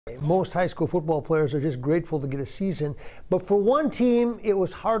Most high school football players are just grateful to get a season, but for one team, it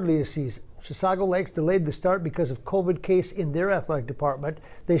was hardly a season. Chisago Lakes delayed the start because of COVID case in their athletic department.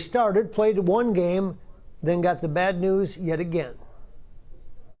 They started, played one game, then got the bad news yet again.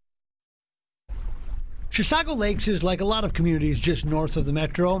 Chisago Lakes is like a lot of communities just north of the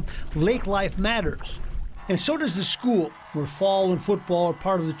metro. Lake life matters. And so does the school, where fall and football are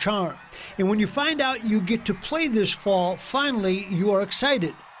part of the charm. And when you find out you get to play this fall, finally you are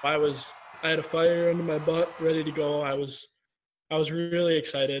excited. I had a fire under my butt, ready to go. I was really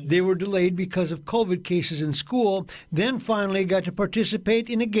excited. They were delayed because of COVID cases in school, then finally got to participate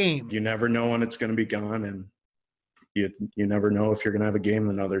in a game. You never know when it's going to be gone, and you never know if you're going to have a game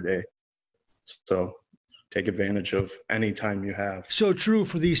another day. So take advantage of any time you have. So true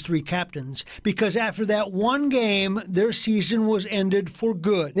for these three captains, because after that one game, their season was ended for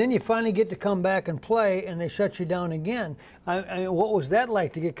good. Then you finally get to come back and play, and they shut you down again. I mean, what was that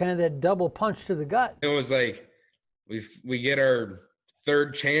like, to get kind of that double punch to the gut? It was like we get our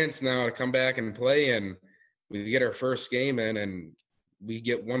third chance now to come back and play, and we get our first game in, and we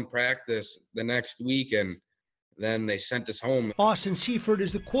get one practice the next week, and then they sent us home. Austin Seaford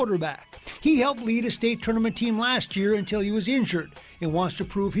is the quarterback. He helped lead a state tournament team last year until he was injured and wants to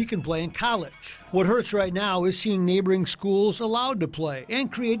prove he can play in college. What hurts right now is seeing neighboring schools allowed to play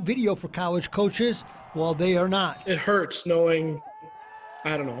and create video for college coaches while they are not. It hurts knowing,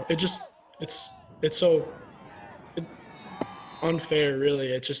 I don't know, it's so unfair, really.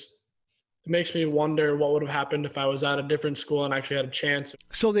 It makes me wonder what would have happened if I was at a different school and actually had a chance.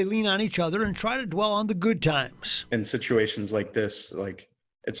 So they lean on each other and try to dwell on the good times. In situations like this,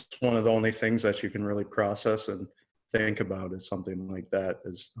 it's one of the only things that you can really process and think about is something like that,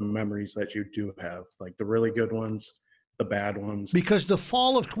 is the memories that you do have, like the really good ones, the bad ones. Because the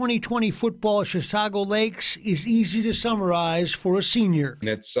fall of 2020 football at Chisago Lakes is easy to summarize for a senior. And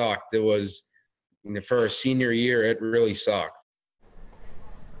it sucked. It was, for a senior year, it really sucked.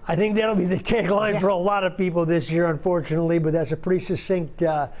 I think that'll be the tagline for a lot of people this year, unfortunately, but that's a pretty succinct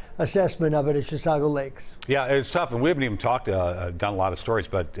assessment of it at Chisago Lakes. Yeah, it's tough, and we haven't even done a lot of stories,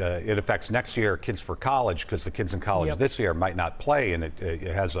 but it affects next year kids for college, because the kids in college this year might not play, and it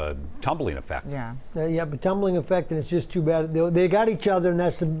has a tumbling effect. Yeah, a tumbling effect, and it's just too bad. They got each other, and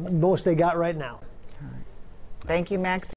that's the most they got right now. Thank you, Max.